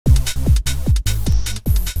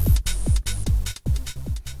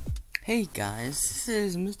Hey guys, this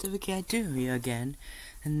is Mr. Vicky2 here again,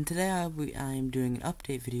 and today I am doing an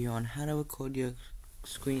update video on how to record your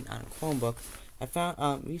screen on a Chromebook.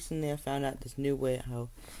 Recently I found out this new way how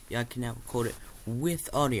you can now record it with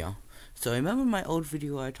audio. So remember my old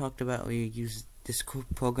video I talked about where you use this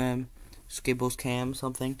program, Scribbles Cam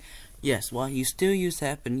something? Yes, well you still use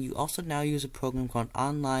that, but you also now use a program called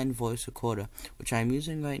Online Voice Recorder, which I'm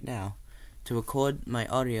using right now to record my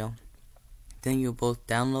audio. Then you'll both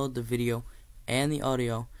download the video and the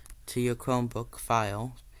audio to your Chromebook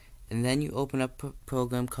file, and then you open up a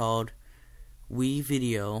program called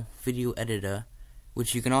Video Editor,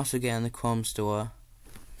 which you can also get in the Chrome store.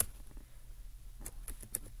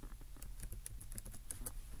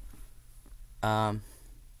 Right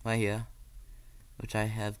here, which I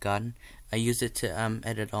have gotten. I use it to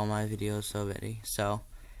edit all my videos already, so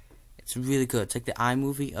it's really good. It's like the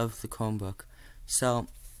iMovie of the Chromebook. So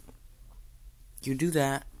you do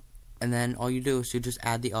that, and then all you do is you just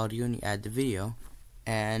add the audio and you add the video,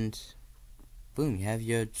 and boom, you have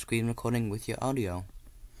your screen recording with your audio.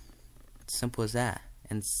 It's simple as that,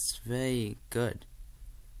 and it's very good.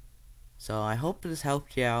 So I hope this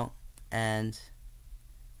helped you out, and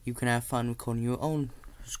you can have fun recording your own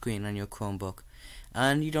screen on your Chromebook.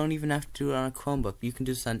 And you don't even have to do it on a Chromebook. You can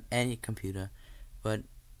do this on any computer, but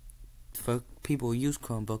for people who use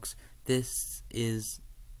Chromebooks, this is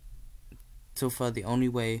so far the only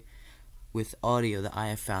way with audio that I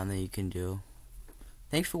have found that you can do.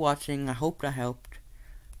 Thanks for watching. I hope that helped.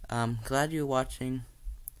 Glad you're watching.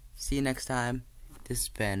 See you next time. This has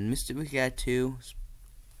been Mr. Vicky2.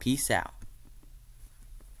 Peace out.